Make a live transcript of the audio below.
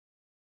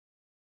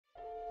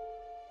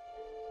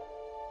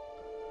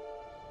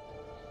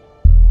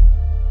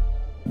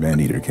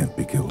Man-eater can't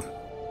be killed.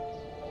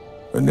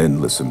 An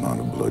endless amount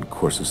of blood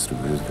courses through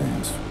his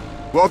veins.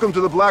 Welcome to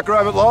the Black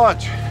Rabbit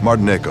Lodge.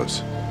 Martin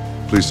Akos.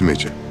 Pleased to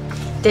meet you.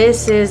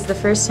 This is the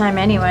first time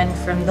anyone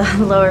from the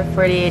lower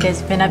 48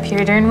 has been up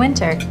here during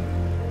winter.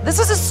 This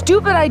is a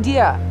stupid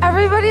idea.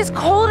 Everybody's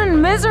cold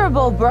and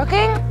miserable,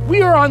 Brooking.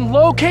 We are on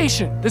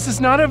location. This is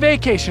not a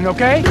vacation,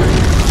 okay?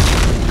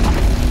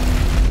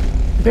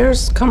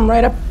 Bears come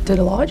right up to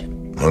the lodge.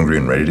 Hungry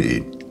and ready to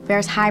eat.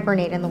 Bears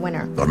hibernate in the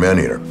winter. Not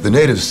man-eater. The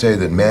natives say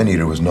that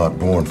man-eater was not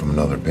born from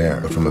another bear,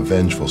 but from a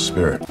vengeful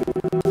spirit.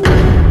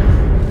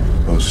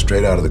 Rose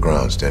straight out of the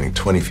ground, standing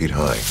 20 feet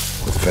high,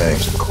 with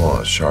fangs and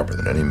claws sharper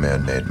than any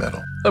man-made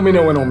metal. Let me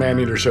know when old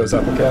man-eater shows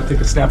up, okay? I'll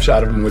take a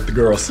snapshot of him with the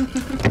girls.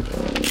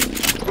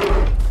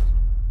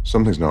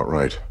 Something's not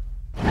right.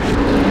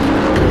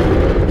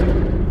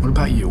 What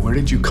about you? Where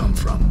did you come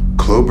from?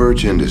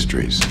 Clobirch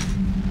Industries.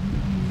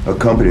 A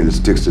company that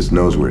sticks its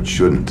nose where it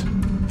shouldn't.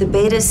 The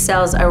beta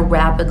cells are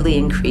rapidly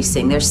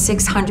increasing. They're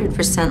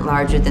 600%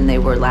 larger than they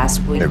were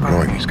last week. They're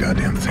growing these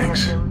goddamn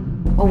things.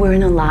 Well, we're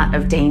in a lot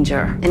of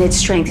danger, and its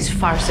strength is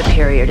far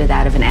superior to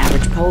that of an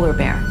average polar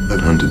bear. I've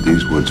hunted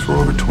these woods for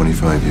over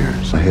 25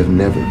 years. I have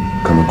never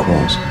come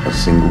across a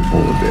single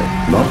polar bear.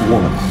 Not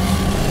one.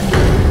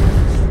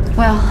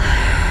 Well,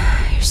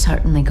 you're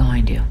certainly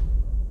going to.